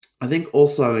I think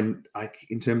also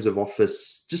in terms of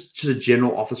office, just to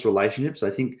general office relationships, I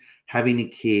think having a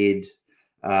kid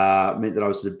meant that I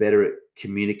was sort of better at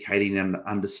communicating and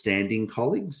understanding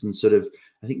colleagues, and sort of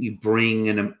I think you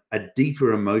bring a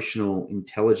deeper emotional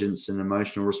intelligence and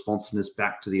emotional responsiveness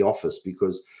back to the office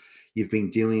because you've been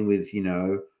dealing with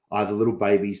either little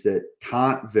babies that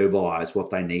can't verbalize what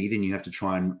they need, and you have to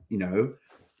try and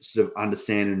sort of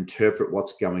understand and interpret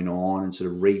what's going on and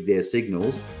sort of read their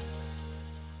signals.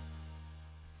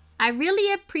 I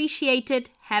really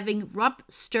appreciated having Rob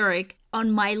Sturrock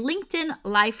on my LinkedIn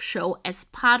live show as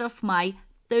part of my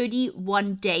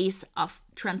 31 Days of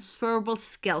Transferable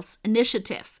Skills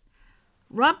initiative.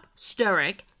 Rob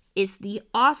Sturrock is the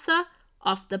author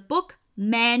of the book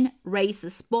Man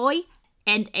Raises Boy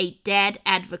and a Dad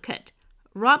Advocate.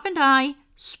 Rob and I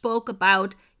spoke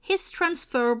about his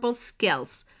transferable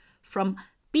skills from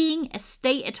being a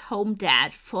stay-at-home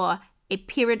dad for a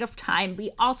period of time.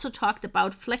 We also talked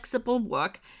about flexible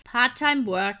work, part-time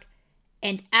work,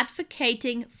 and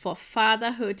advocating for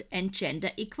fatherhood and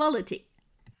gender equality.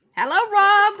 Hello,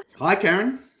 Rob. Hi,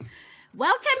 Karen.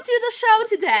 Welcome to the show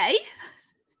today.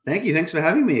 Thank you. Thanks for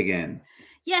having me again.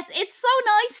 Yes, it's so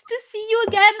nice to see you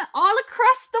again all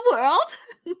across the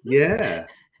world. Yeah.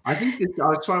 I think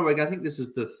this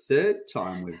is the third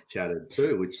time we've chatted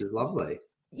too, which is lovely.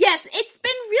 Yes, it's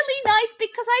been really nice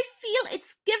because I feel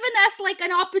it's given us like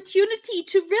an opportunity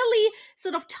to really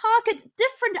sort of target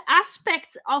different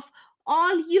aspects of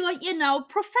all your,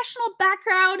 professional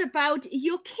background, about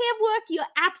your care work, your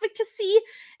advocacy.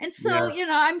 And so,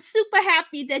 I'm super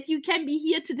happy that you can be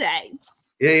here today.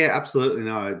 Yeah, absolutely.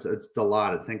 No, it's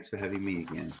delighted. Thanks for having me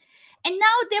again. And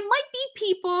now there might be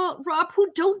people, Rob, who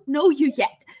don't know you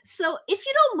yet. So if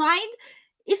you don't mind,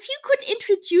 if you could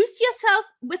introduce yourself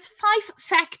with 5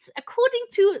 facts according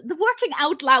to the Working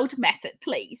Out Loud method,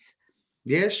 please.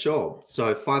 Yeah, sure.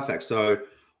 So 5 facts. So,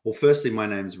 well, firstly, my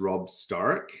name's Rob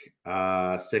Sturrock.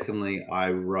 Secondly, I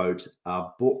wrote a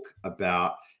book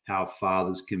about how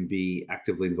fathers can be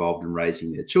actively involved in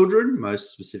raising their children,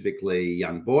 most specifically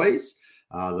young boys.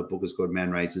 The book is called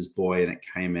Man Raises Boy, and it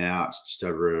came out just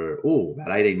over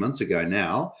about 18 months ago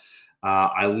now.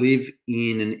 I live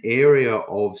in an area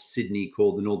of Sydney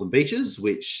called the Northern Beaches,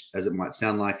 which, as it might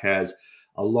sound like, has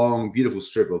a long, beautiful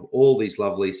strip of all these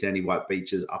lovely sandy white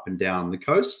beaches up and down the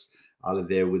coast. I live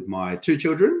there with my 2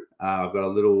 children. I've got a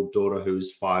little daughter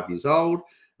who's 5 years old,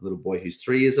 a little boy who's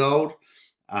 3 years old.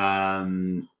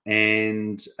 And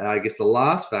I guess the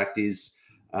last fact is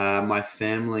my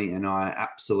family and I are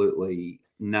absolutely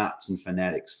nuts and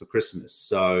fanatics for Christmas.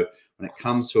 So when it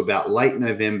comes to about late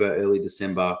November, early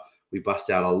December, we bust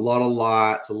out a lot of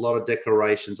lights, a lot of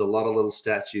decorations, a lot of little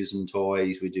statues and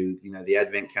toys. We do, the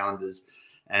advent calendars.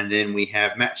 And then we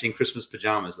have matching Christmas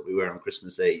pajamas that we wear on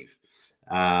Christmas Eve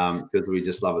because we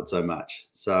just love it so much.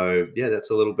 So, yeah,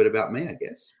 that's a little bit about me, I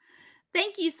guess.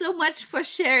 Thank you so much for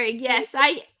sharing. Yes,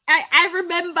 I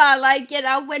remember,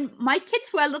 when my kids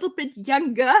were a little bit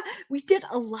younger, we did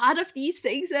a lot of these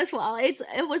things as well. It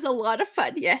was a lot of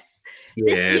fun. Yes.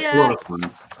 Yeah, it's a lot of fun.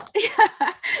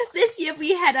 This year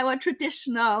we had our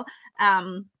traditional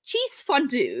cheese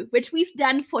fondue, which we've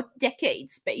done for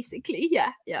decades, basically.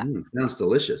 Yeah. Sounds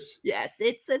delicious. Yes,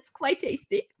 it's quite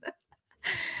tasty.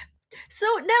 So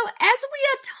now, as we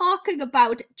are talking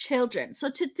about children, so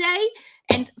today,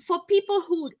 and for people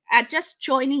who are just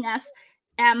joining us,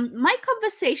 my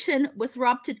conversation with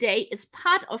Rob today is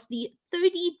part of the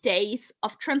 30 Days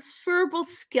of Transferable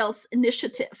Skills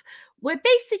initiative, where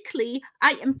basically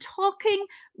I am talking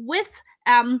with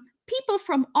people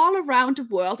from all around the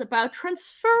world about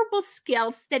transferable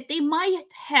skills that they might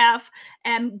have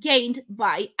gained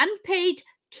by unpaid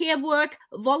care work,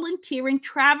 volunteering,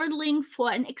 traveling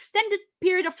for an extended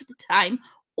period of time,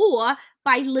 or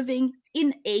by living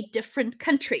in a different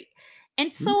country.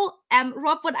 And so,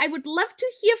 Rob, what I would love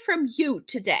to hear from you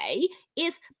today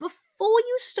is, before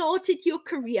you started your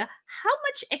career, how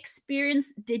much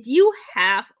experience did you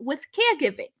have with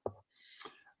caregiving?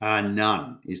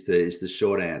 None is the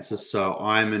short answer. So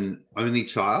I'm an only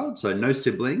child, so no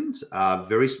siblings,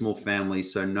 very small family.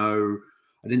 So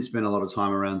I didn't spend a lot of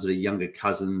time around sort of younger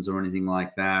cousins or anything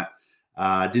like that.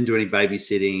 Didn't do any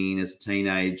babysitting as a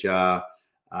teenager.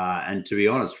 And to be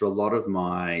honest, for a lot of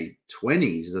my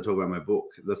 20s, as I talk about in my book,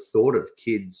 the thought of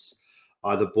kids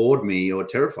either bored me or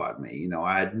terrified me.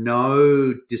 I had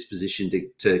no disposition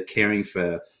to caring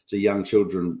for young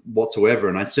children whatsoever.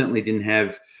 And I certainly didn't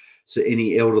have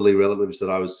any elderly relatives that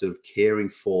I was sort of caring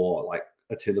for, like,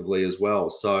 attentively as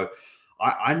well. So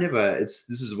I never, this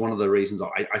is one of the reasons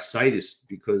I say this,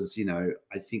 because,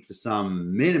 I think for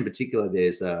some men in particular,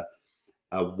 there's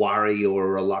a worry or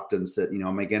a reluctance that,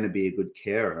 am I going to be a good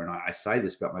carer? And I say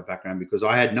this about my background because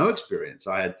I had no experience.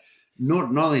 I had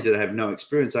not only did I have no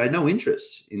experience, I had no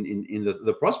interest in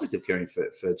the prospect of caring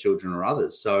for children or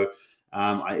others. So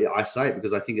I say it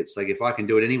because I think it's like, if I can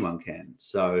do it, anyone can.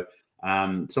 So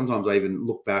sometimes I even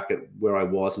look back at where I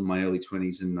was in my early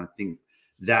 20s, and I think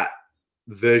that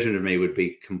version of me would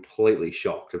be completely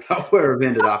shocked about where I've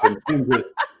ended up in terms of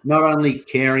not only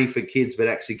caring for kids, but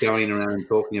actually going around and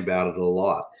talking about it a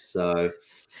lot. So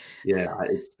yeah,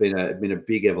 it's been a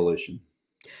big evolution.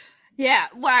 Yeah,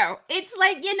 wow. It's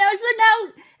like, so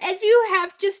now, as you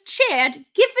have just shared,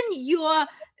 given your,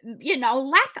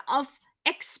 lack of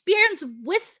experience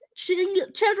with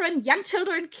children, young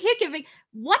children, caregiving,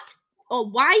 what or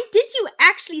why did you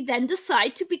actually then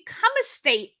decide to become a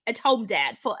stay-at-home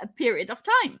dad for a period of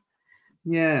time?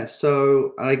 Yeah,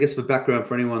 so I guess for background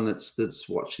for anyone that's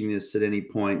watching this at any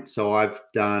point, so I've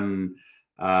done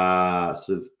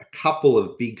sort of a couple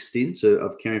of big stints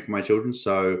of caring for my children.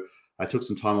 So I took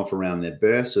some time off around their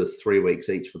birth, so 3 weeks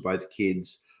each for both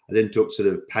kids. I then took sort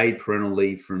of paid parental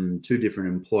leave from 2 different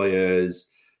employers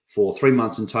for 3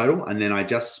 months in total, and then I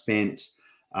just spent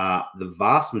the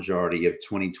vast majority of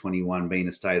 2021 being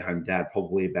a stay-at-home dad,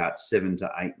 probably about 7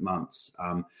 to 8 months.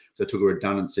 So I took a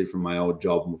redundancy from my old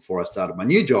job, and before I started my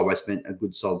new job, I spent a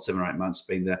good solid 7 or 8 months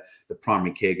being the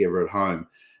primary caregiver at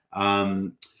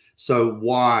home. So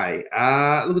why?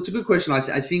 Look, it's a good question.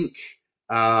 I think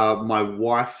my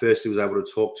wife firstly was able to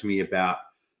talk to me about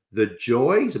the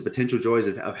potential joys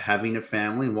of having a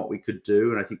family and what we could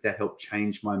do. And I think that helped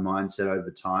change my mindset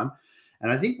over time.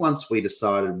 And I think once we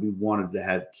decided we wanted to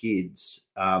have kids,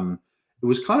 it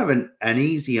was kind of an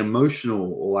easy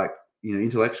emotional or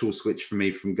intellectual switch for me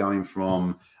from going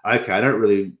from, okay, I don't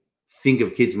really think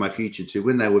of kids in my future, to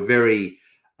when they were very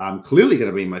clearly going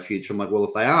to be in my future. I'm like, well,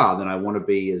 if they are, then I want to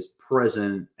be as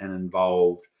present and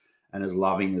involved and as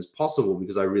loving as possible,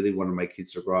 because I really want to make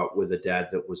kids to grow up with a dad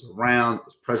that was around, that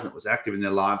was present, that was active in their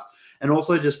lives, and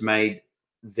also just made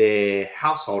their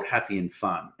household happy and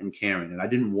fun and caring. And I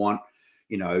didn't want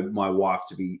my wife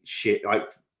to be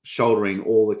shouldering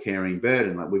all the caring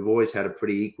burden. Like, we've always had a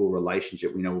pretty equal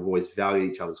relationship. We've always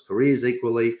valued each other's careers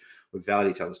equally. We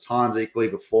valued each other's times equally.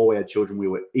 Before we had children, we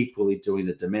were equally doing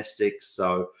the domestics.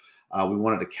 So we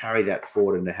wanted to carry that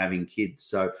forward into having kids.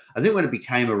 So I think when it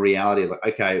became a reality, like,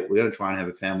 okay, we're going to try and have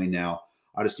a family now,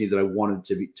 I just knew that I wanted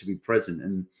to be present.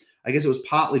 And I guess it was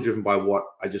partly driven by what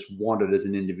I just wanted as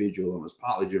an individual, and it was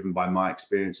partly driven by my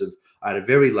experience of, I had a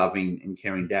very loving and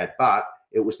caring dad, but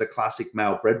it was the classic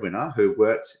male breadwinner who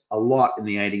worked a lot in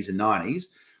the 80s and 90s,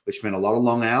 which meant a lot of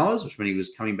long hours, which meant he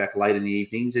was coming back late in the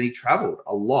evenings, and he traveled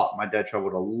a lot. My dad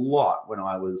traveled a lot when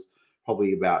I was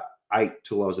probably about 8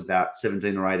 till I was about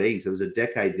 17 or 18. So there was a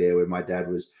decade there where my dad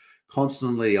was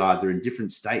constantly either in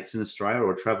different states in Australia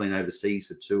or traveling overseas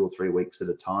for 2 or 3 weeks at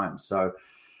a time. So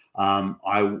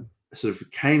I sort of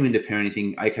came into parenting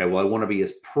thinking, okay, well, I want to be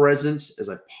as present as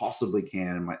I possibly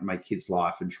can in my kid's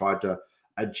life, and tried to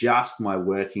adjust my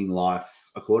working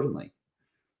life accordingly.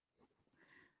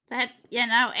 That,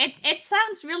 it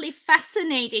sounds really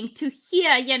fascinating to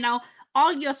hear,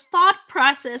 all your thought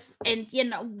process and,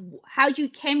 how you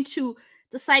came to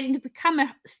deciding to become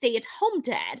a stay-at-home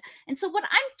dad. And so what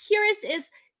I'm curious is,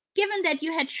 given that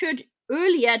you had shared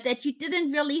earlier that you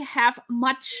didn't really have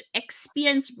much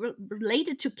experience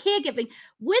related to caregiving,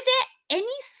 were there any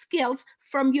skills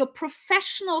from your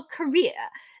professional career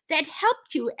that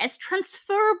helped you as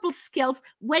transferable skills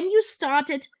when you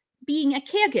started being a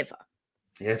caregiver?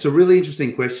 Yeah, it's a really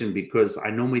interesting question, because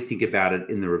I normally think about it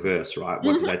in the reverse, right?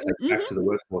 What did I take back to the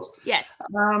workforce? Yes.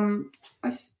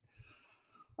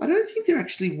 I don't think there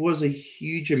actually was a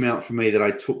huge amount for me that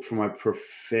I took from my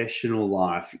professional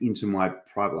life into my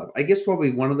private life. I guess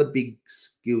probably one of the big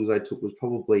skills I took was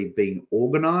probably being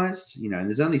organized, and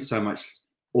there's only so much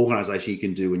organization you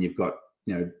can do when you've got,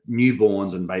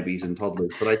 newborns and babies and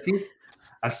toddlers. But I think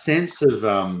a sense of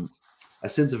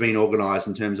being organized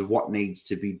in terms of what needs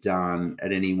to be done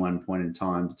at any one point in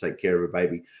time to take care of a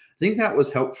baby, I think that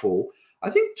was helpful. I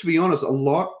think, to be honest, a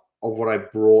lot of what I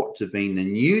brought to being a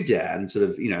new dad, and sort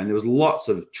of, and there was lots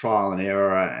of trial and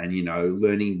error and,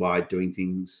 learning by doing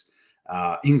things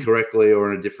incorrectly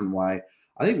or in a different way.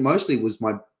 I think mostly was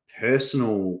my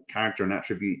personal character and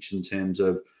attributes in terms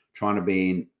of trying to be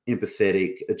an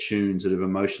empathetic, attuned, sort of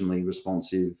emotionally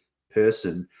responsive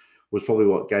person, was probably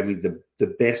what gave me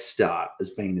the best start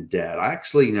as being a dad. I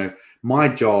actually, my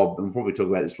job, and we'll probably talk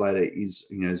about this later, is,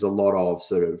 there's a lot of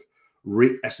sort of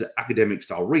academic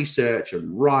style research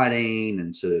and writing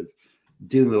and sort of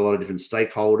dealing with a lot of different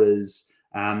stakeholders.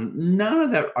 None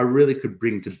of that I really could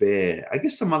bring to bear. I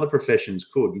guess some other professions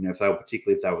could, if they were,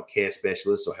 particularly if they were care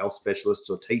specialists or health specialists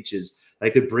or teachers,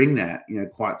 they could bring that,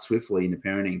 quite swiftly into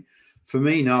parenting. For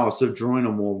me, no, I was sort of drawing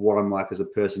on more of what I'm like as a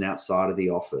person outside of the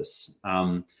office.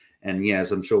 And yeah,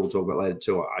 as I'm sure we'll talk about later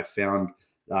too, I found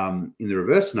in the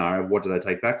reverse scenario, what did I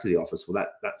take back to the office? Well,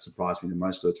 that surprised me the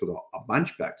most. I took a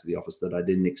bunch back to the office that I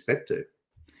didn't expect to.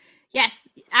 Yes,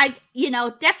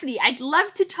 definitely. I'd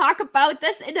love to talk about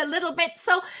this in a little bit.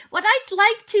 So, what I'd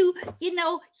like to,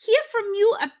 hear from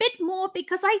you a bit more,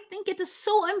 because I think it is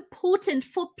so important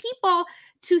for people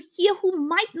to hear who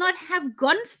might not have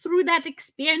gone through that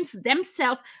experience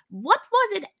themselves. What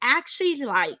was it actually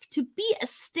like to be a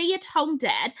stay-at-home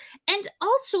dad? And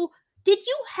also, did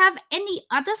you have any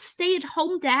other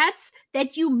stay-at-home dads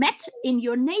that you met in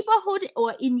your neighborhood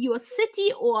or in your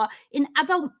city or in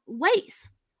other ways?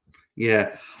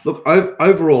 Yeah. Look,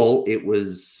 overall, it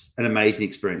was an amazing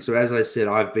experience. So, as I said,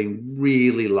 I've been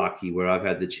really lucky where I've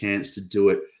had the chance to do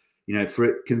it, for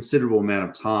a considerable amount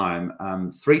of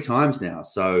time, 3 times now.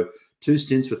 So, 2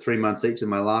 stints for 3 months each, and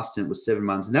my last stint was 7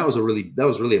 months, and that was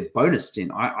really a bonus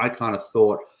stint. I kind of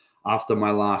thought after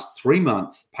my last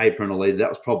 3-month paid parental leave, that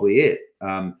was probably it.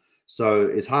 So,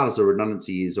 as hard as the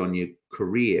redundancy is on your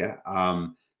career,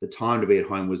 the time to be at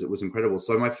home was incredible.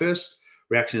 So, my first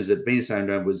reaction is that being a stay-at-home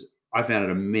dad was, I found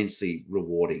it immensely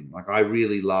rewarding. Like, I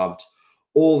really loved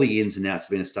all the ins and outs of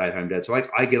being a stay-at-home dad. So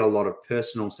I get a lot of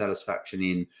personal satisfaction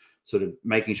in sort of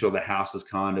making sure the house is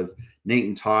kind of neat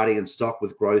and tidy and stocked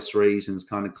with groceries and it's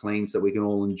kind of clean so that we can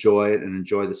all enjoy it and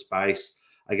enjoy the space.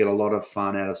 I get a lot of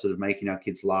fun out of sort of making our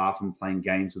kids laugh and playing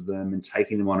games with them and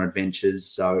taking them on adventures.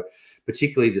 So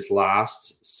particularly this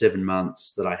last 7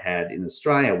 months that I had in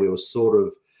Australia, we were sort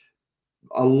of,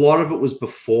 a lot of it was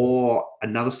before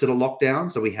another set of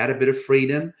lockdowns. So we had a bit of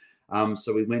freedom.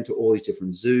 So we went to all these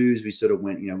different zoos. We sort of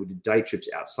went, we did day trips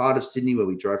outside of Sydney where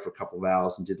we drove for a couple of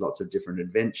hours and did lots of different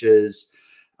adventures.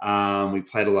 We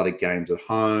played a lot of games at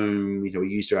home. We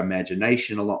used our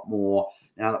imagination a lot more.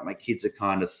 Now that my kids are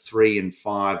kind of 3 and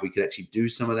 5, we could actually do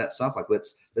some of that stuff. Like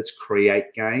let's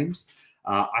create games.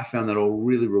 I found that all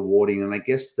really rewarding. And I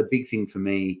guess the big thing for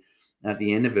me at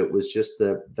the end of it was just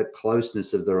the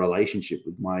closeness of the relationship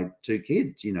with my 2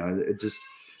 kids. It just,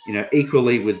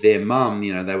 equally with their mum,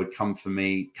 they would come to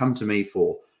me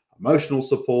for emotional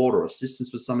support or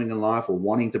assistance with something in life or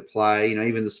wanting to play.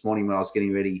 Even this morning when I was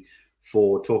getting ready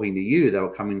for talking to you, they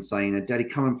were coming and saying, Daddy,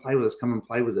 come and play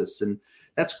with us. And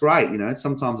that's great.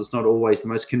 Sometimes it's not always the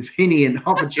most convenient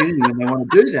opportunity when they want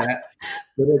to do that,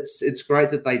 but it's great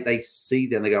that they see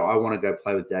that and they go, I want to go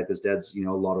play with Dad because Dad's,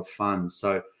 a lot of fun.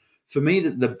 So for me,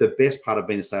 the best part of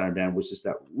being a stay-at-home dad was just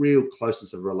that real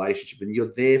closeness of a relationship. And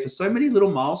you're there for so many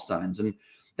little milestones. And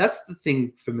that's the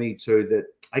thing for me too, that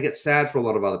I get sad for a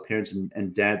lot of other parents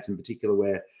and dads in particular,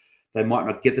 where they might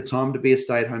not get the time to be a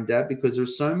stay-at-home dad because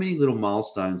there's so many little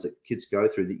milestones that kids go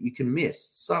through that you can miss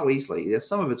so easily.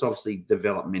 Some of it's obviously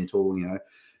developmental,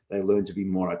 they learn to be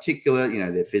more articulate,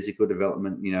 their physical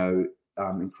development,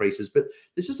 increases, but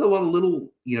there's just a lot of little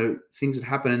things that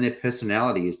happen in their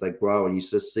personality as they grow, and you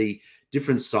sort of see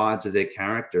different sides of their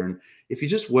character. And if you're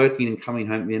just working and coming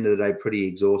home at the end of the day pretty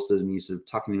exhausted and you're sort of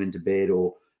tucking them into bed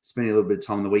or spending a little bit of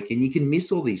time on the weekend, you can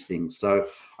miss all these things. So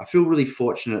I feel really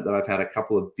fortunate that I've had a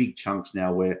couple of big chunks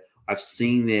now where I've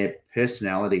seen their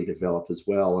personality develop as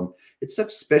well, and it's such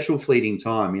special fleeting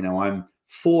time. I'm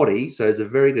 40, so there's a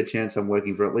very good chance I'm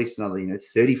working for at least another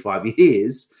 35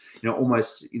 years,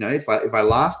 almost, if I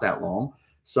last that long.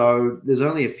 So there's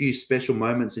only a few special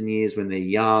moments in years when they're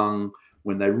young,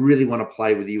 when they really want to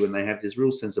play with you, and they have this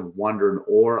real sense of wonder and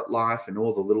awe at life and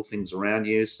all the little things around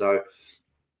you. So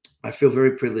I feel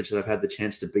very privileged that I've had the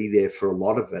chance to be there for a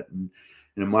lot of it. And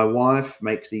my wife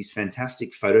makes these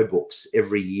fantastic photo books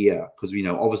every year because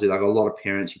obviously, like a lot of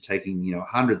parents, you're taking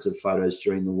hundreds of photos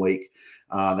during the week.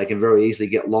 They can very easily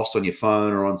get lost on your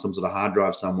phone or on some sort of hard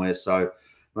drive somewhere. So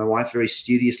my wife very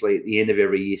studiously at the end of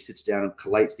every year sits down and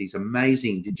collates these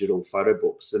amazing digital photo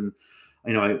books. And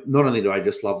not only do I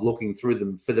just love looking through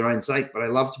them for their own sake, but I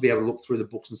love to be able to look through the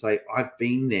books and say, I've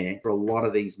been there for a lot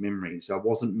of these memories. I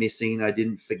wasn't missing. I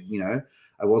didn't,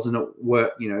 I wasn't at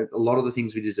work. A lot of the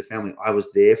things we did as a family, I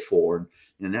was there for.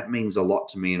 And that means a lot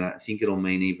to me. And I think it'll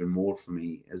mean even more for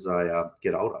me as I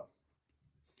get older.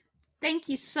 Thank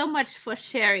you so much for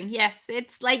sharing. Yes,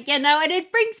 it's like, and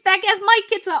it brings back, as my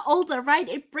kids are older, right?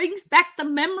 It brings back the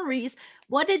memories,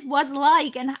 what it was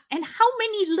like, and how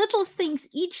many little things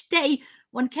each day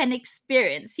one can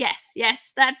experience.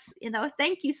 Yes, that's,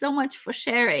 thank you so much for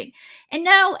sharing. And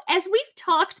now, as we've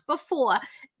talked before,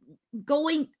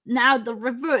 going now the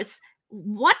reverse,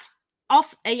 what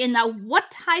of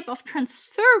what type of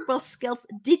transferable skills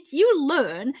did you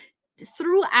learn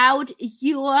throughout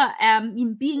your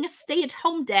being a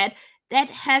stay-at-home dad that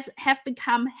have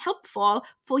become helpful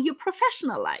for your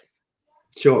professional life?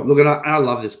 Sure. Look, and I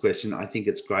love this question. I think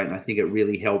it's great, and I think it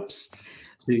really helps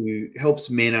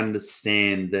men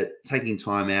understand that taking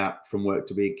time out from work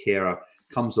to be a carer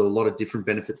comes with a lot of different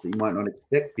benefits that you might not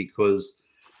expect, because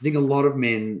I think a lot of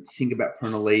men think about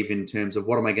parental leave in terms of,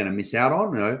 what am I going to miss out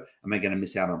on? Am I going to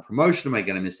miss out on promotion? Am I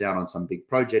going to miss out on some big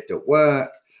project at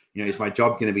work? Is my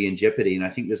job going to be in jeopardy? And I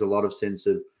think there's a lot of sense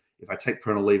of, if I take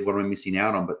parental leave, what am I missing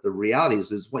out on? But the reality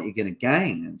is what you're going to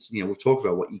gain. And we've talked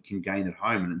about what you can gain at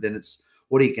home, and then it's,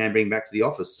 what are you going to bring back to the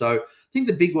office? So I think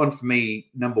the big one for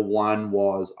me, number one,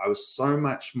 was I was so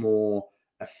much more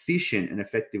efficient and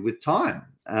effective with time.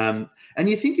 And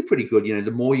you think you're pretty good.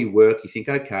 The more you work, you think,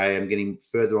 okay, I'm getting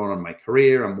further on my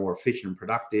career. I'm more efficient and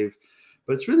productive.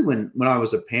 But it's really when I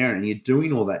was a parent and you're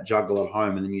doing all that juggle at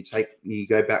home, and then you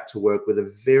go back to work with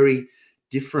a very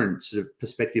different sort of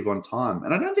perspective on time.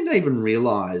 And I don't think I even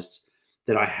realized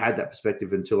that I had that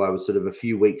perspective until I was sort of a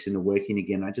few weeks into working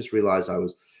again. I just realized I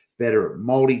was better at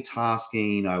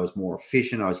multitasking. I was more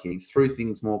efficient. I was getting through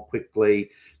things more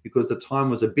quickly because the time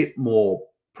was a bit more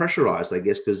pressurized, I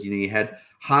guess, because you had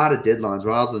harder deadlines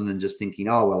rather than just thinking,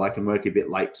 oh, well, I can work a bit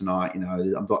late tonight.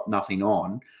 I've got nothing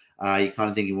on. You're kind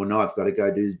of thinking, well, no, I've got to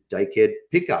go do daycare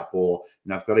pickup, or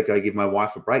I've got to go give my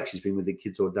wife a break. She's been with the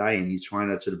kids all day, and you're trying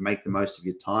to sort of make the most of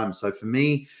your time. So for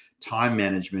me, time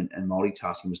management and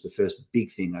multitasking was the first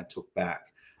big thing I took back.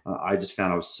 I just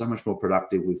found I was so much more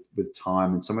productive with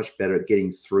time, and so much better at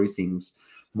getting through things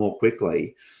more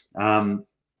quickly.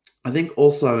 I think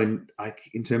also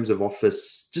in terms of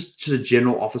office, just sort of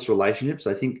general office relationships,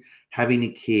 I think having a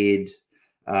kid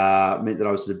meant that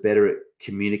I was sort of better at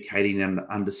communicating and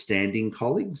understanding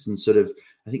colleagues, and sort of,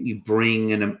 I think you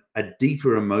bring a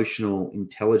deeper emotional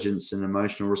intelligence and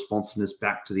emotional responsiveness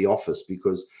back to the office,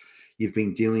 because you've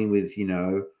been dealing with,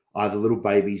 either little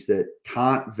babies that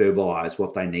can't verbalize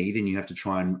what they need, and you have to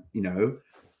try and,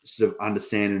 sort of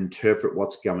understand and interpret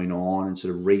what's going on and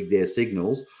sort of read their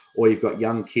signals, or you've got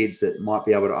young kids that might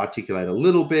be able to articulate a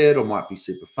little bit, or might be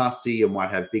super fussy, or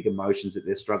might have big emotions that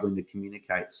they're struggling to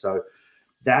communicate. So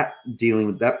that, dealing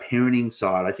with that parenting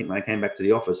side, I think when I came back to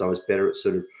the office, I was better at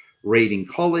sort of reading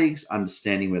colleagues,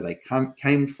 understanding where they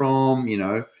came from,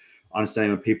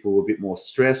 understanding when people were a bit more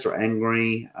stressed or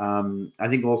angry. I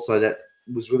think also that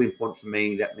was really important for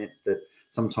me. That meant that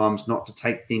sometimes not to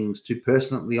take things too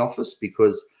personally at the office,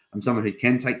 because I'm someone who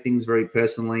can take things very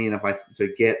personally. And if I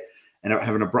forget and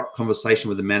have an abrupt conversation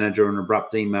with the manager or an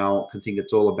abrupt email, I can think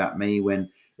it's all about me, when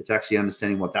it's actually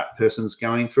understanding what that person's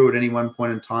going through at any one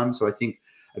point in time. So I think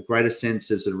a greater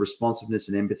sense of sort of responsiveness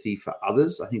and empathy for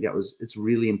others, I think it's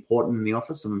really important in the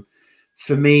office. And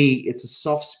for me, it's a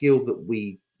soft skill that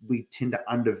we tend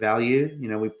to undervalue.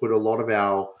 We put a lot of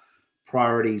our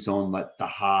priorities on like the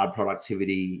hard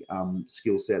productivity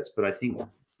skill sets, but I think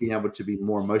being able to be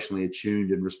more emotionally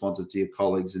attuned and responsive to your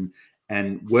colleagues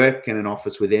and work in an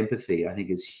office with empathy, I think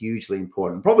is hugely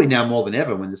important. Probably now more than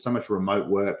ever, when there's so much remote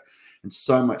work and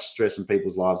so much stress in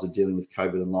people's lives of dealing with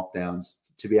COVID and lockdowns,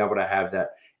 to be able to have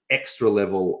that extra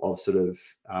level of sort of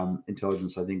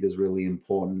intelligence, I think is really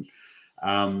important.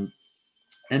 And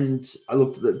I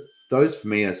looked at those for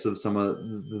me are sort of some of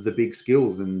the big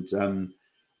skills. And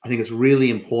I think it's really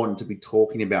important to be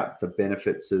talking about the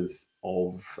benefits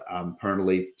of parental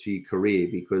leave to your career,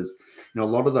 because a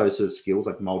lot of those sort of skills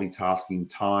like multitasking,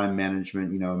 time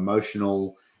management,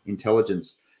 emotional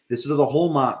intelligence, they're sort of the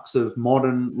hallmarks of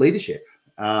modern leadership.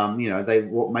 They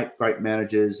what make great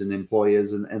managers and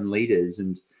employers and leaders,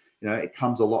 and it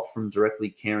comes a lot from directly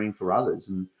caring for others.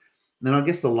 And then I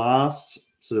guess the last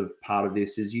sort of part of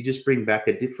this is you just bring back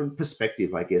a different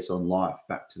perspective, I guess, on life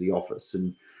back to the office.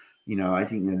 And I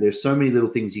think there's so many little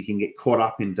things you can get caught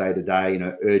up in day to day,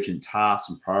 urgent tasks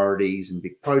and priorities and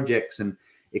big projects, and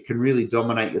it can really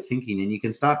dominate your thinking. And you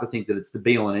can start to think that it's the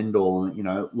be all and end all,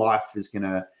 and life is going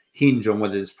to hinge on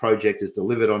whether this project is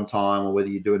delivered on time or whether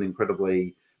you do an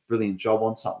incredibly brilliant job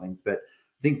on something. But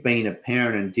I think being a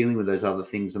parent and dealing with those other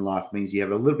things in life means you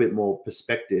have a little bit more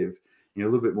perspective, a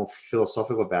little bit more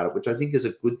philosophical about it, which I think is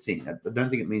a good thing. I don't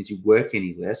think it means you work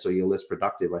any less or you're less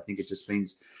productive. I think it just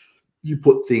means you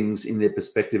put things in their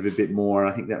perspective a bit more.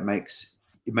 And I think that makes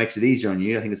it easier on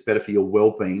you. I think it's better for your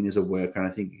well-being as a worker.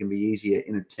 And I think it can be easier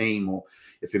in a team, or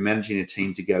if you're managing a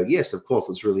team, to go, yes, of course,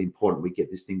 it's really important we get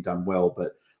this thing done well,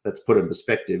 but let's put it in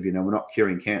perspective. We're not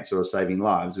curing cancer or saving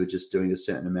lives. We're just doing a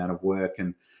certain amount of work,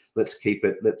 and let's keep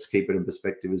it in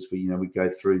perspective as we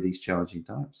go through these challenging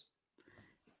times.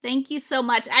 Thank you so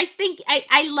much. I think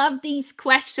I love these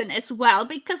questions as well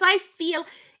because I feel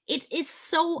it is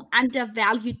so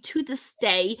undervalued to this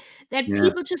day that Yeah.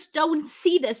 people just don't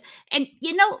see this. And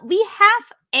we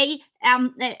have a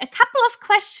couple of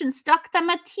questions. Dr.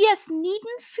 Matthias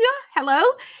Niedenführ, hello.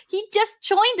 He just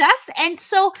joined us, and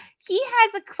so he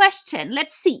has a question.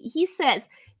 Let's see. He says,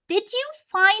 "Did you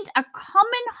find a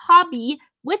common hobby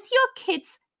with your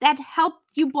kids that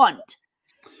helped you bond?"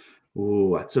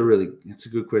 Oh, that's a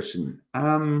good question.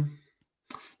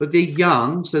 But they're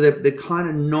young, so they're kind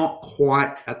of not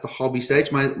quite at the hobby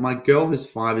stage. My girl, who's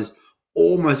 5, is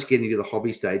almost getting to the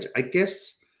hobby stage. I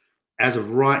guess as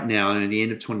of right now, in the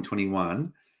end of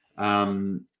 2021,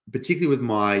 particularly with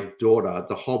my daughter,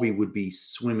 the hobby would be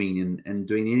swimming and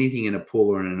doing anything in a pool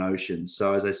or in an ocean.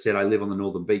 So as I said, I live on the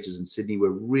northern beaches in Sydney. We're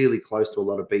really close to a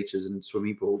lot of beaches and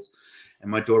swimming pools. And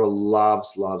my daughter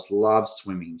loves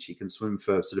swimming. She can swim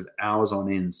for sort of hours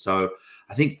on end. So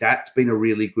I think that's been a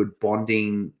really good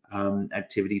bonding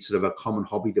activity, sort of a common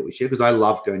hobby that we share, because I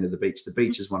love going to the beach. The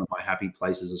beach is one of my happy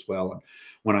places as well. And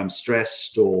when I'm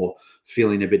stressed or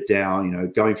feeling a bit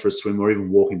down, going for a swim or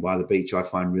even walking by the beach, I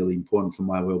find really important for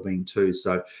my well-being too.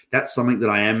 So that's something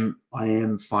that I am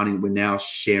finding that we're now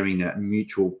sharing a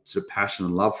mutual sort of passion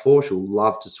and love for. She'll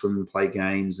love to swim and play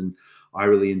games, and I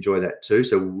really enjoy that too.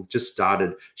 So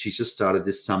she's just started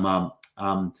this summer,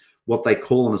 what they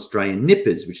call in Australian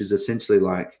nippers, which is essentially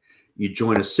like you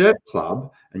join a surf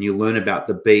club and you learn about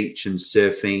the beach and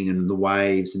surfing and the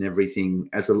waves and everything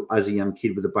as a young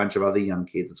kid with a bunch of other young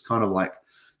kids. It's kind of like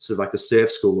sort of like a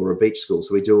surf school or a beach school.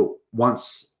 So we do it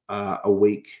once a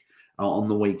week on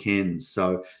the weekends.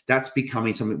 So that's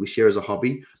becoming something we share as a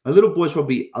hobby. My little boy's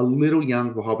probably a little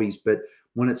young for hobbies, but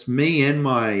when it's me and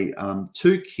my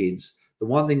 2 kids, the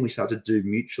one thing we start to do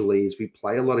mutually is we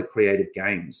play a lot of creative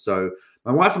games. So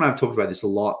my wife and I have talked about this a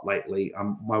lot lately.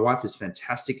 My wife is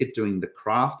fantastic at doing the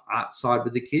craft art side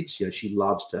with the kids. She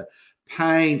loves to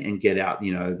paint and get out,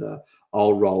 the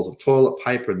old rolls of toilet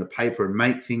paper and the paper and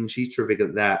make things. She's terrific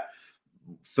at that.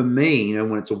 For me,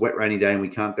 when it's a wet, rainy day and we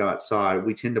can't go outside,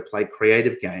 we tend to play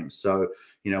creative games. So,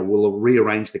 we'll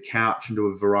rearrange the couch into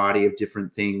a variety of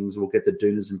different things. We'll get the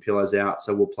doonas and pillows out.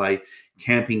 So we'll play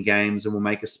camping games and we'll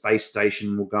make a space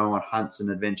station. We'll go on hunts and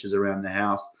adventures around the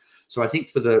house. So I think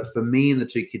for me and the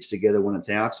 2 kids together, when it's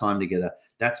our time together,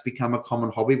 that's become a common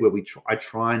hobby where I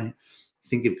try and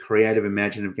think of creative,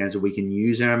 imaginative games where we can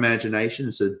use our imagination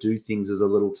and sort of do things as a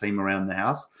little team around the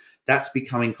house. That's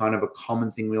becoming kind of a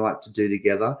common thing we like to do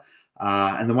together.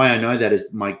 And the way I know that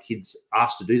is my kids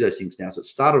ask to do those things now. So it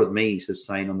started with me sort of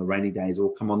saying on the rainy days, "Oh,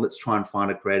 come on, let's try and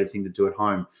find a creative thing to do at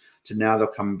home," to now they'll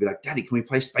come and be like, "Daddy, can we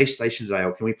play Space Station today?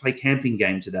 Or can we play camping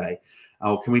game today?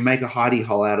 Or can we make a hidey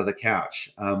hole out of the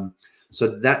couch?" So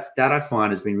that I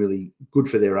find has been really good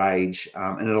for their age.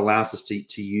 And it allows us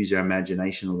to use our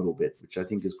imagination a little bit, which I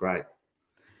think is great.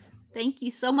 Thank you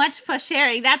so much for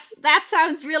sharing. That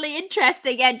sounds really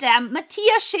interesting. And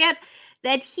Matthias shared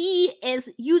that he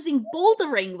is using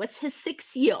bouldering with his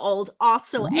 6-year-old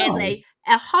also as a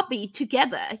hobby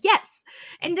together. Yes.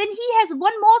 And then he has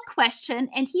one more question,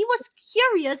 and he was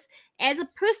curious, as a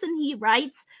person he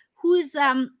writes who is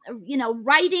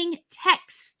writing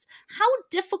texts, how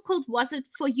difficult was it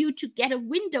for you to get a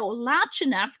window large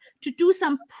enough to do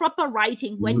some proper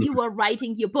writing when you were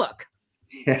writing your book?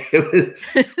 Yeah, it was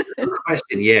good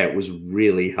question. Yeah, it was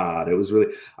really hard.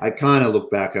 I kind of look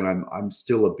back and I'm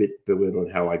still a bit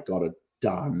bewildered how I got it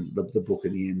done, the book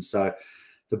in the end. So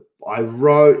I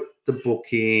wrote the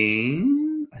book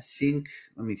in, I think,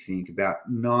 let me think, about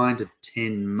 9 to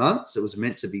 10 months. It was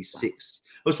meant to be 6.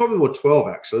 It was probably more 12,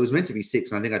 actually. It was meant to be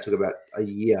 6, and I think I took about a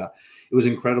year. It was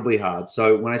incredibly hard.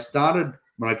 So when I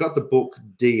got the book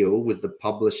deal with the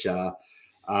publisher,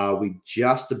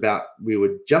 we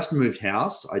were just moved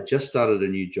house. I just started a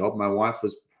new job. My wife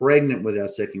was pregnant with our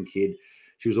second kid.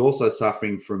 She was also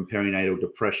suffering from perinatal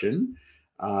depression.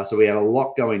 So we had a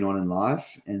lot going on in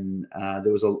life, and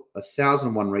there was a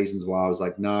 1,001 reasons why I was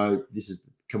like, no, this is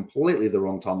completely the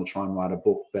wrong time to try and write a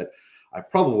book. But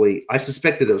I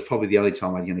suspected it was probably the only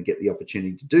time I'm going to get the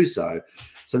opportunity to do so.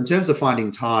 So in terms of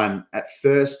finding time, at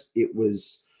first it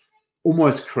was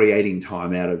almost creating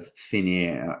time out of thin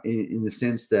air in the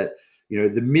sense that,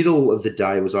 the middle of the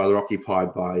day was either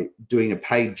occupied by doing a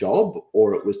paid job,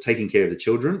 or it was taking care of the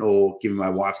children, or giving my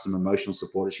wife some emotional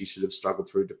support as she should have struggled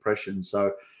through depression.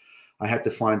 So I had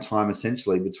to find time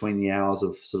essentially between the hours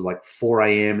of sort of like 4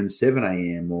 a.m. and 7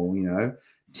 a.m. or,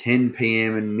 10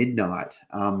 p.m. and midnight.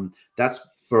 That's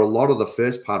for a lot of the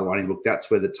first part of writing the book. That's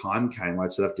where the time came.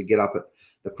 I'd sort of have to get up at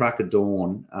the crack of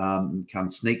dawn, come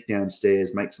sneak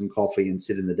downstairs, make some coffee and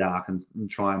sit in the dark and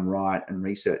try and write and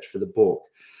research for the book.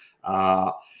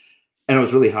 And it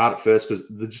was really hard at first because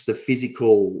just the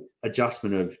physical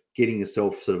adjustment of getting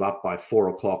yourself sort of up by 4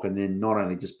 o'clock and then not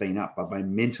only just being up, but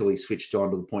being mentally switched on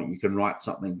to the point you can write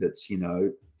something that's,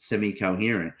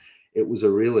 semi-coherent. It was a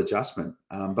real adjustment.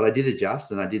 But I did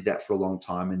adjust, and I did that for a long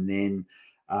time. And then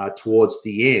towards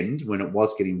the end, when it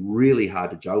was getting really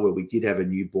hard to juggle, where we did have a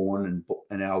newborn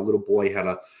and our little boy had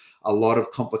a lot of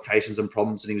complications and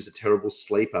problems, and he was a terrible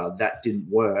sleeper. That didn't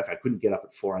work. I couldn't get up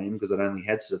at 4 a.m. because I'd only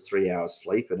had sort of 3 hours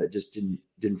sleep, and it just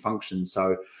didn't function.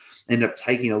 So I ended up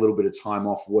taking a little bit of time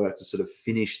off work to sort of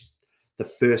finish the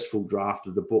first full draft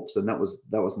of the books. And that was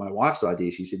my wife's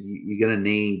idea. She said, you're going to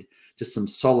need just some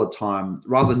solid time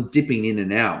rather than dipping in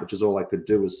and out, which is all I could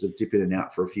do, was sort of dip in and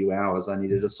out for a few hours. I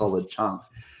needed a solid chunk.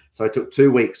 So I took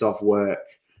 2 weeks off work,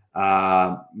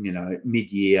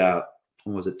 mid-year,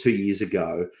 or was it 2 years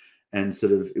ago? And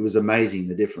sort of, it was amazing,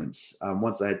 the difference.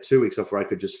 Once I had 2 weeks off where I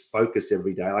could just focus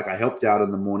every day. Like I helped out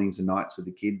in the mornings and nights with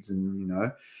the kids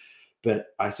but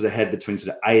I sort of had between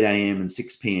sort of 8 a.m. and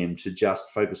 6 p.m. to just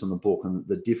focus on the book. And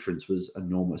the difference was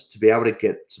enormous. To be able to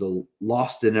get sort of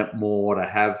lost in it more, to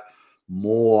have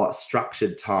more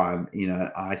structured time,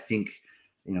 I think,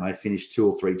 I finished 2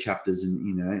 or 3 chapters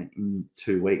in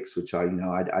 2 weeks, which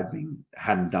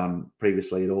hadn't done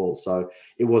previously at all. So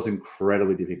it was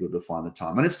incredibly difficult to find the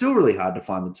time, and it's still really hard to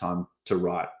find the time to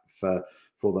write for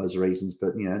all those reasons.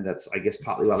 But that's, I guess,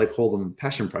 partly why they call them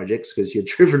passion projects, because you're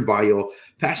driven by your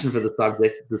passion for the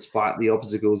subject, despite the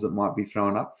obstacles that might be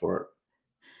thrown up for it.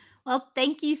 Well,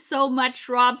 thank you so much,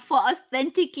 Rob, for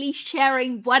authentically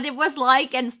sharing what it was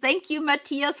like. And thank you,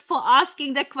 Matthias, for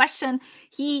asking the question.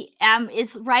 He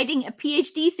is writing a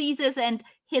PhD thesis, and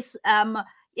his,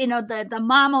 the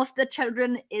mom of the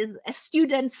children is a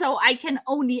student. So I can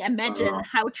only imagine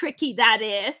how tricky that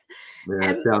is.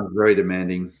 Yeah, it sounds very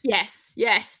demanding. Yes.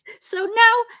 So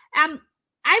now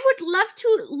I would love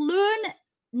to learn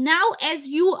now, as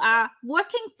you are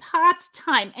working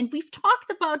part-time, and we've talked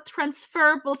about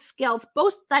transferable skills,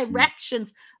 both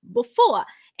directions before.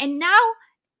 And now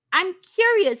I'm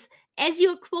curious, as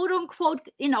you're quote unquote,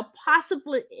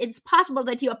 it's possible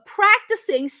that you're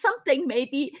practicing something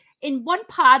maybe in one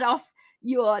part of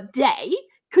your day.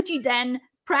 Could you then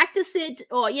practice it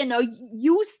or,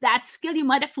 use that skill you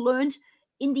might have learned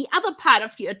in the other part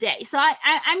of your day? So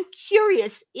I'm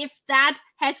curious if that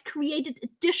has created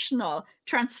additional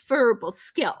transferable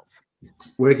skills.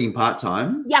 Working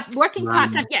part-time? Yeah, working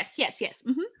part-time. Yes.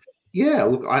 Mm-hmm. Yeah,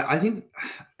 look, I think,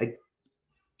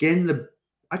 again,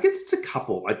 I guess it's a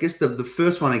couple. I guess the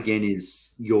first one, again,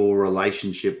 is your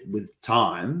relationship with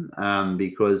time,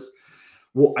 because,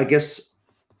 I guess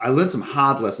I learned some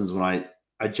hard lessons when I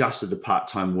adjusted to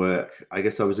part-time work. I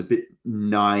guess I was a bit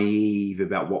naive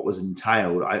about what was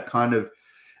entailed. I kind of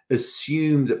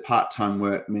assumed that part-time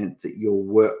work meant that your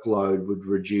workload would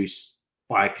reduce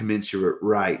by a commensurate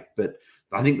rate. But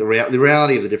I think the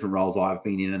reality of the different roles I've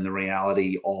been in, and the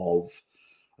reality of,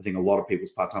 I think, a lot of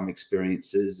people's part-time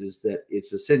experiences, is that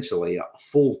it's essentially a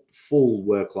full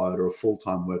workload or a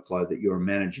full-time workload that you're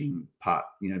managing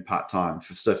part-time.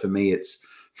 So for me, it's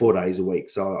 4 days a week.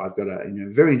 So I've got a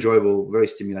very enjoyable, very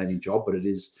stimulating job, but it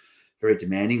is very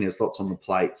demanding. There's lots on the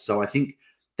plate. So I think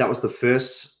that was the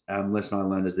first lesson I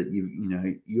learned, is that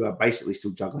you are basically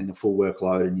still juggling a full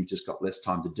workload, and you've just got less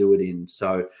time to do it in.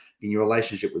 So in your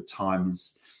relationship with time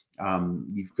is,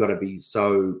 you've got to be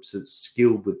so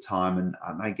skilled with time. And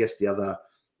I guess the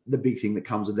big thing that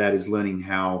comes with that is learning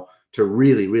how to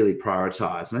really, really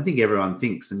prioritize. And I think everyone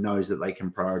thinks and knows that they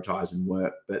can prioritize and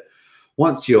work. But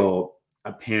once you're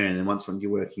a parent, and once when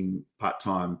you're working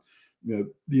part-time,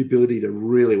 the ability to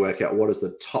really work out what is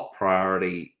the top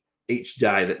priority each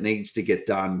day that needs to get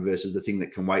done versus the thing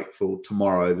that can wait for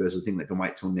tomorrow versus the thing that can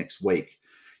wait till next week.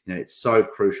 It's so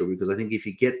crucial, because I think if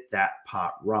you get that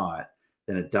part right,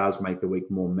 then it does make the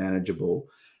week more manageable.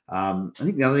 I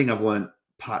think the other thing I've learned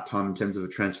part-time in terms of a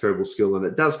transferable skill, and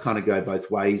it does kind of go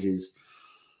both ways, is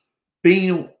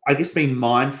being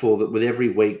mindful that with every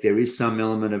week there is some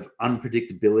element of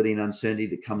unpredictability and uncertainty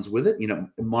that comes with it.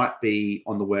 It might be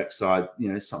on the work side,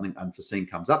 something unforeseen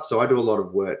comes up. So I do a lot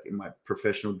of work in my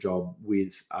professional job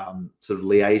with sort of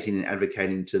liaising and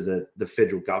advocating to the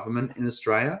federal government in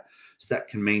Australia. So that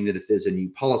can mean that if there's a new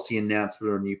policy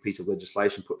announcement or a new piece of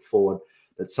legislation put forward,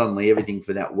 that suddenly everything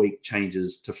for that week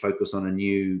changes to focus on a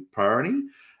new priority.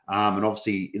 And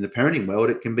obviously in the parenting world,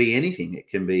 it can be anything. It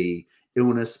can be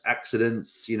illness,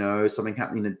 accidents, something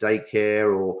happening at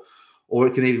daycare, or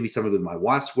it can even be something with my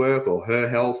wife's work or her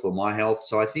health or my health.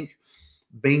 So I think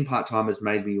being part-time has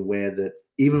made me aware that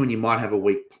even when you might have a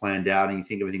week planned out and you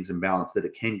think everything's in balance, that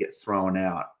it can get thrown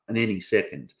out in any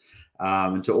second.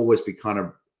 And to always be kind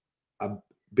of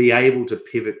be able to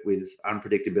pivot with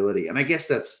unpredictability. And I guess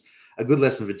that's a good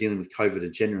lesson for dealing with COVID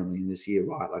and generally in this year,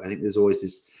 right? Like I think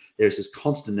there's this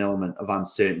constant element of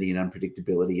uncertainty and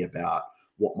unpredictability about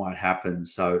what might happen.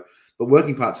 So, but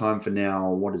working part-time for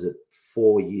now,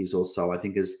 4 years or so, I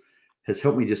think has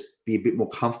helped me just be a bit more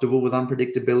comfortable with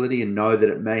unpredictability and know that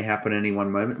it may happen any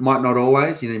one moment. It might not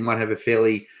always, you might have a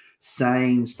fairly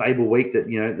sane, stable week that,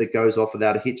 that goes off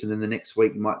without a hitch. And then the next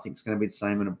week you might think it's going to be the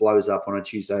same and it blows up on a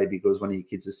Tuesday because one of your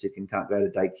kids is sick and can't go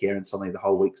to daycare and suddenly the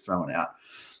whole week's thrown out.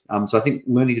 So I think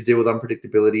learning to deal with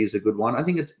unpredictability is a good one. I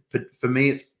think for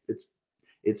me,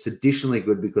 it's additionally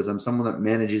good because I'm someone that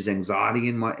manages anxiety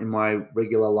in my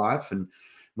regular life. And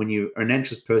when you're an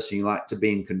anxious person, you like to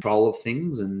be in control of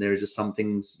things, and there's just some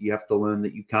things you have to learn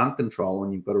that you can't control,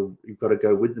 and you've got to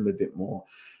go with them a bit more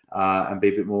and be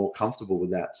a bit more comfortable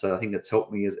with that. So I think it's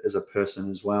helped me as a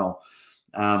person as well.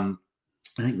 I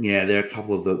think there are a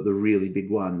couple of the really big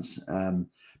ones.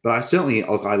 But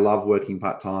I love working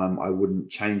part-time. I wouldn't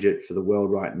change it for the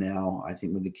world right now. I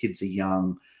think when the kids are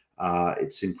young,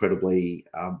 it's incredibly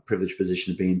privileged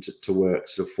position to be in to work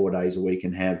sort of 4 days a week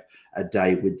and have a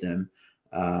day with them.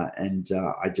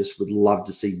 I just would love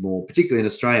to see more, particularly in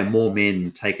Australia, more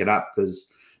men take it up,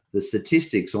 because the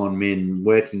statistics on men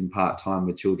working part-time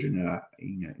with children are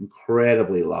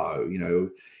incredibly low.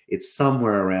 It's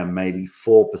somewhere around maybe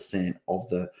 4% of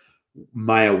the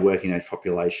male working age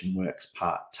population works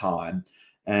part-time.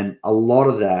 And a lot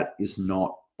of that is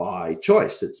not by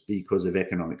choice. It's because of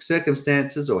economic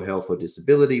circumstances or health or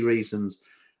disability reasons.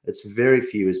 It's very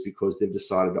few is because they've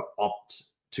decided to opt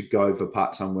to go for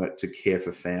part-time work to care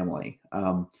for family.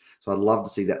 So I'd love to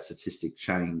see that statistic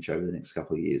change over the next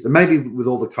couple of years. And maybe with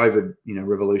all the COVID,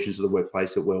 revolutions of the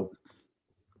workplace, it will.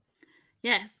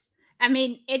 Yes. I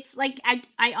mean, it's like,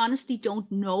 I honestly don't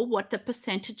know what the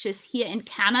percentage is here in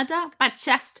Canada, but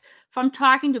just from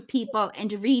talking to people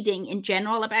and reading in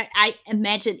general about, I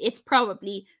imagine it's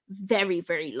probably very,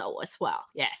 very low as well.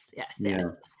 Yes.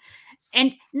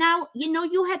 And now,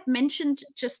 you had mentioned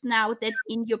just now that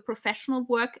in your professional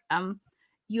work,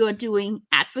 you're doing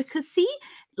advocacy.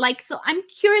 So I'm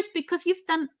curious, because you've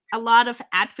done a lot of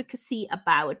advocacy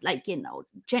about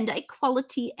gender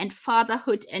equality and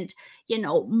fatherhood and,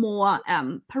 more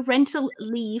parental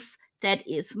leave that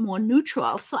is more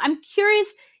neutral. So I'm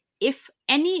curious if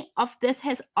any of this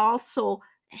has also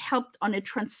helped on a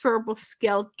transferable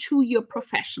skill to your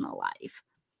professional life.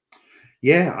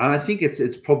 Yeah, I think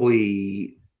it's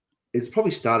probably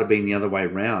started being the other way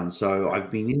around. So I've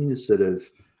been in this sort of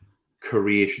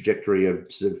career trajectory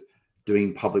of sort of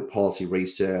doing public policy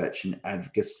research and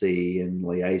advocacy and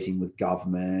liaising with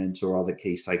government or other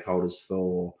key stakeholders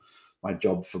for my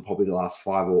job for probably the last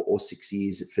 5 or 6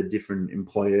 years for different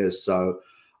employers. So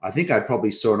I think I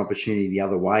probably saw an opportunity the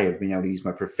other way of being able to use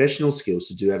my professional skills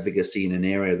to do advocacy in an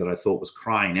area that I thought was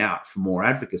crying out for more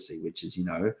advocacy, which is,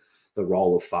 the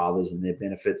role of fathers and their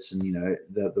benefits and,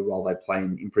 the role they play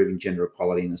in improving gender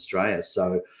equality in Australia.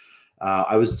 So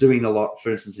I was doing a lot,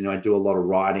 for instance, I do a lot of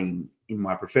writing in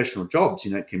my professional jobs.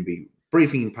 It can be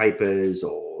briefing papers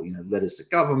or, letters to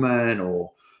government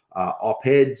or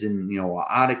op-eds and, or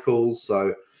articles.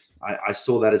 So I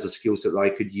saw that as a skill set that I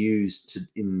could use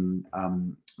in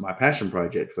my passion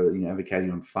project for, advocating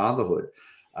on fatherhood.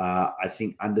 I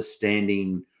think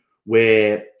understanding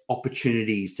where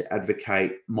opportunities to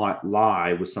advocate might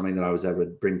lie was something that I was able to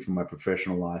bring from my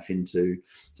professional life into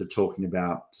talking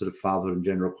about sort of fatherhood and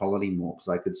gender equality more, because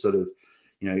I could sort of,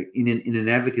 in an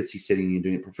advocacy setting, you're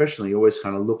doing it professionally, you're always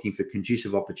kind of looking for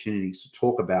conducive opportunities to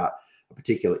talk about a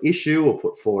particular issue or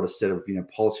put forward a set of,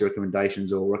 policy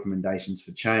recommendations or recommendations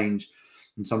for change.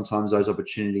 And sometimes those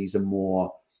opportunities are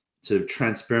more sort of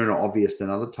transparent or obvious than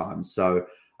other times. So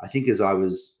I think as I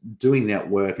was doing that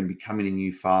work and becoming a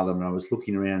new father, and I was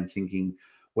looking around thinking,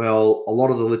 well, a lot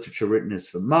of the literature written is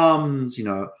for mums,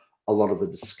 a lot of the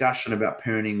discussion about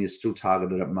parenting is still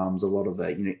targeted at mums. A lot of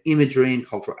the, imagery and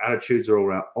cultural attitudes are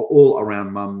all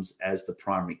around mums as the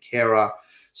primary carer.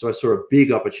 So I saw a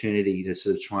big opportunity to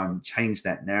sort of try and change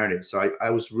that narrative. So I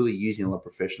was really using a lot of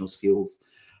professional skills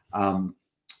and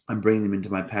bringing them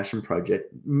into my passion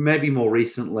project. Maybe more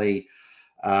recently,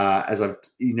 as I've,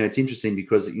 it's interesting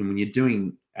because when you're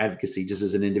doing advocacy just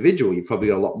as an individual, you've probably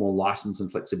got a lot more license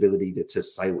and flexibility to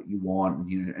say what you want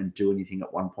and, and do anything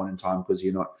at one point in time, because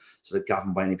you're not sort of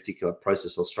governed by any particular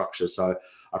process or structure. So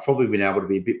I've probably been able to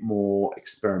be a bit more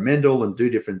experimental and do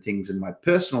different things in my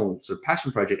personal sort of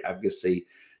passion project advocacy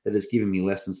that has given me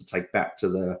lessons to take back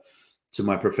to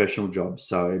my professional job.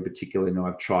 So in particular,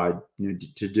 I've tried,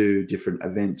 to do different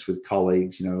events with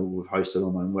colleagues. We've hosted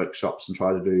online workshops and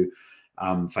try to do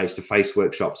face-to-face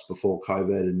workshops before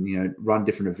COVID, and run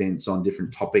different events on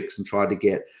different topics and try to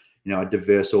get a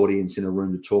diverse audience in a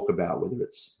room to talk about, whether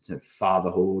it's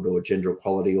fatherhood or gender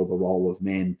equality or the role of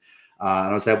men. And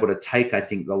I was able to take, I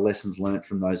think, the lessons learned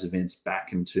from those events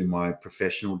back into my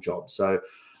professional job. So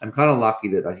I'm kind of lucky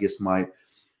that I guess my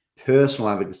personal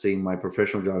advocacy and my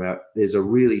professional job, there's a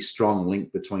really strong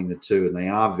link between the two, and they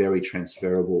are very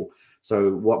transferable.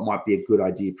 So what might be a good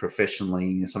idea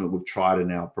professionally, something we've tried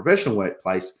in our professional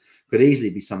workplace, could easily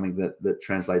be something that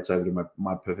translates over to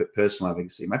my personal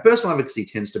advocacy. My personal advocacy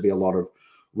tends to be a lot of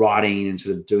writing and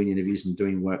sort of doing interviews and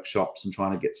doing workshops and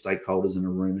trying to get stakeholders in a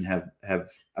room and have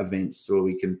events where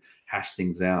we can hash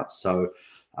things out. So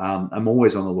I'm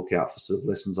always on the lookout for sort of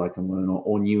lessons I can learn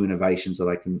or new innovations that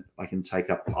I can take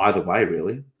up either way,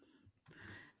 really.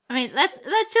 I mean, that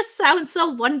just sounds so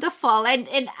wonderful,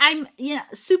 and I'm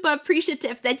super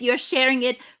appreciative that you're sharing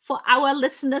it for our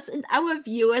listeners and our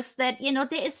viewers. That there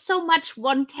is so much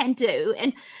one can do,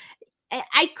 and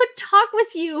I could talk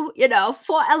with you,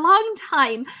 for a long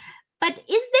time. But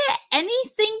is there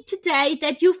anything today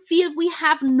that you feel we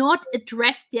have not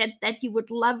addressed yet that you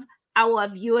would love our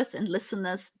viewers and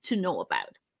listeners to know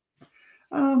about?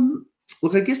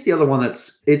 Look, I guess the other one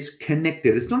it's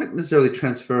connected. It's not necessarily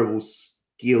transferable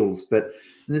skills, but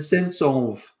in the sense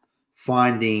of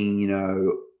finding,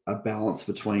 a balance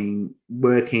between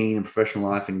working and professional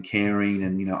life and caring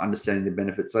and, understanding the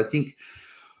benefits. I think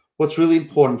what's really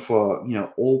important for,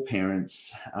 all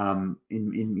parents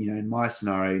in my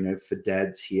scenario, for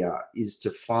dads here, is to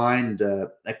find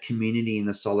a community and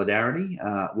a solidarity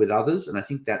with others. And I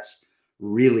think that's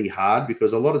really hard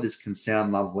because a lot of this can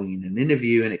sound lovely in an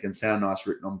interview and it can sound nice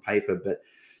written on paper, but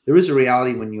there is a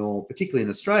reality when you're, particularly in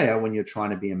Australia, when you're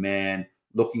trying to be a man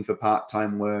looking for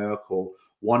part-time work or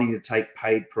wanting to take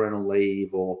paid parental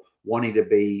leave or wanting to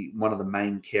be one of the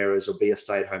main carers or be a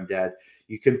stay-at-home dad,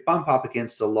 you can bump up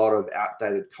against a lot of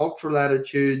outdated cultural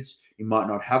attitudes. You might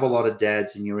not have a lot of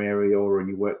dads in your area or in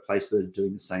your workplace that are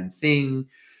doing the same thing.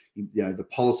 The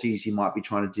policies you might be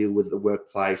trying to deal with at the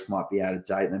workplace might be out of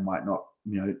date and they might not,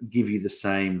 give you the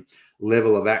same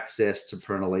level of access to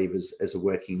parental leave as a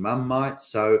working mum might.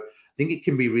 So I think it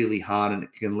can be really hard and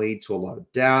it can lead to a lot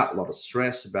of doubt, a lot of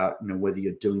stress about, whether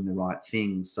you're doing the right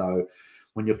thing. So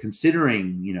when you're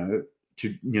considering,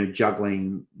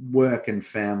 juggling work and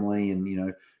family and,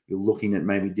 you're looking at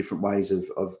maybe different ways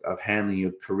of handling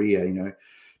your career,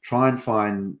 try and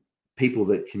find people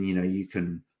that can, you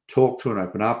can talk to and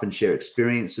open up and share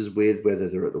experiences with, whether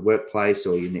they're at the workplace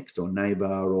or your next door neighbor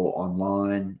or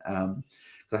online.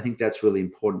 I think that's really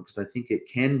important because I think it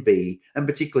can be, and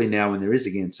particularly now when there is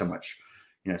again so much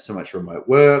remote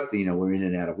work, we're in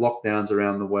and out of lockdowns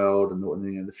around the world,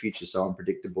 and the future's so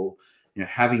unpredictable.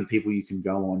 Having people you can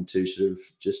go on to sort of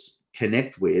just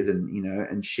connect with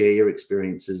and share your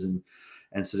experiences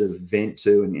and sort of vent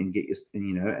to and get your,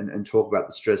 and talk about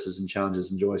the stresses and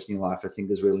challenges and joys in your life, I think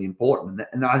is really important.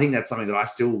 And I think that's something that I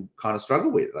still kind of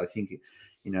struggle with. I think,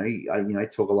 I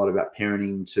talk a lot about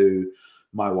parenting to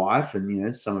my wife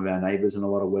and, some of our neighbors and a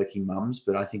lot of working mums,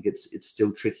 but I think it's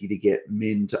still tricky to get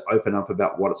men to open up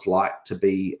about what it's like to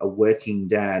be a working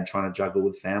dad trying to juggle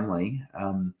with family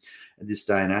at this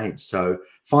day and age. So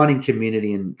finding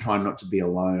community and trying not to be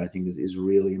alone, I think is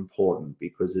really important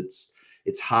because it's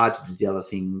hard to do the other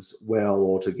things well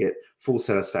or to get full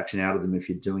satisfaction out of them if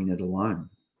you're doing it alone.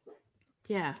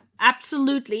 Yeah,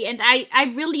 absolutely. And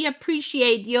I really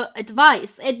appreciate your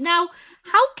advice. And now,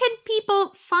 how can people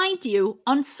find you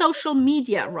on social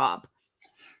media, Rob?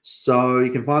 So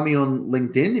you can find me on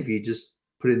LinkedIn if you just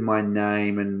put in my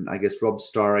name and I guess Rob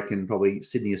Sturrock and probably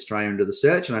Sydney, Australia into the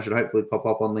search, and I should hopefully pop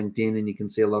up on LinkedIn and you can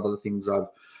see a lot of the things I've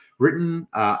written.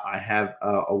 I have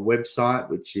a website,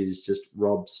 which is just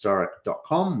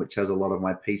robsturrock.com, which has a lot of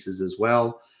my pieces as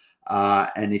well.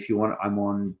 And if you want, I'm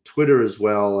on Twitter as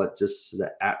well at just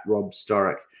at Rob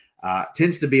Sturrock.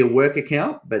 Tends to be a work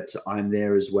account, but I'm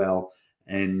there as well.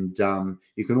 And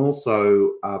you can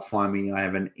also find me. I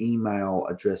have an email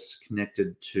address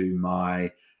connected to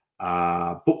my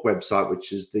book website,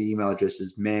 which is the email address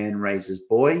is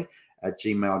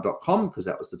manraisersboy@gmail.com because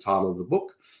that was the title of the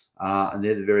book. And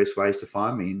they're the various ways to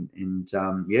find me. And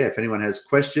if anyone has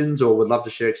questions or would love to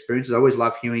share experiences, I always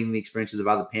love hearing the experiences of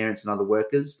other parents and other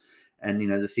workers and,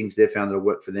 the things they've found that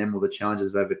work for them or the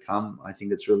challenges they've overcome. I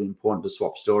think it's really important to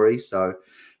swap stories. So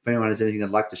if anyone has anything they'd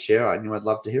like to share, I'd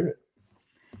love to hear it.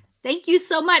 Thank you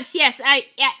so much. Yes,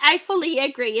 I fully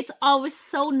agree. It's always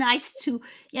so nice to,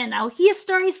 hear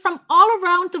stories from all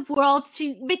around the world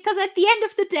because at the end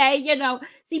of the day,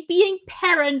 being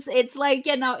parents, it's like,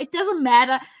 it doesn't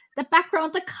matter the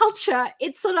background, the culture.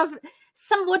 It's sort of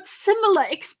somewhat similar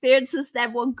experiences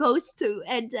that one goes to.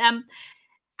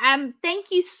 And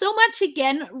thank you so much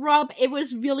again, Rob. It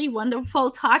was really wonderful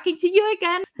talking to you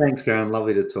again. Thanks, Karen.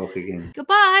 Lovely to talk again.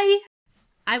 Goodbye.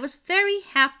 I was very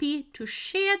happy to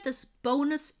share this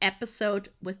bonus episode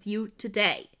with you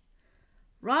today.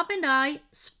 Rob and I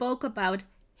spoke about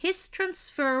his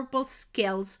transferable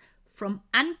skills from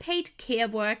unpaid care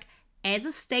work as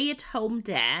a stay-at-home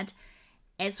dad,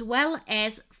 as well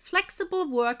as flexible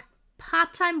work,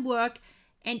 part-time work,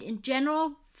 and in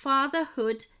general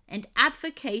fatherhood and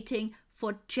advocating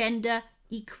for gender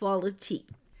equality.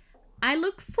 I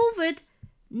look forward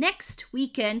next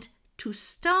weekend to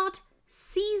start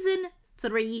season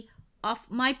 3 of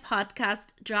my podcast,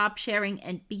 Job Sharing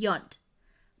and Beyond.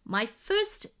 My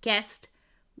first guest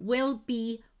will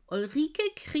be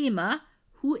Ulrike Kremer,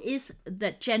 who is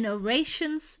the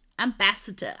Generations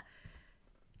Ambassador.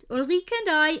 Ulrike and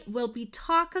I will be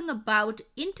talking about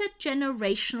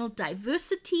intergenerational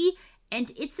diversity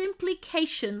and its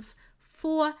implications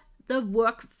for the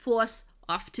workforce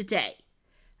of today.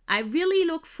 I really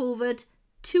look forward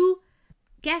to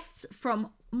guests from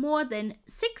more than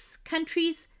 6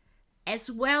 countries,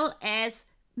 as well as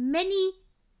many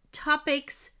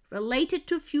topics related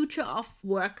to future of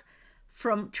work,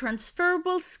 from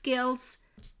transferable skills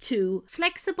to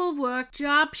flexible work,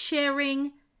 job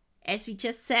sharing, as we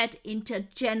just said,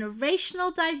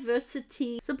 intergenerational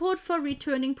diversity, support for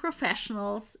returning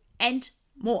professionals, and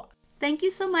more. Thank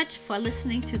you so much for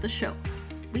listening to the show.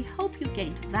 We hope you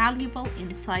gained valuable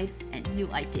insights and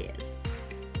new ideas.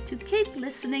 To keep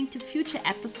listening to future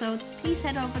episodes, please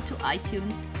head over to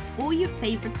iTunes or your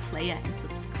favorite player and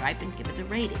subscribe and give it a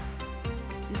rating.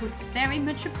 We would very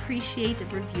much appreciate a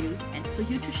review and for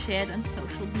you to share it on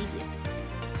social media,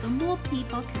 so more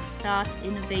people can start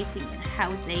innovating in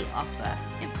how they offer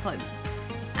employment.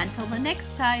 Until the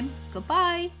next time,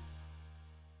 goodbye!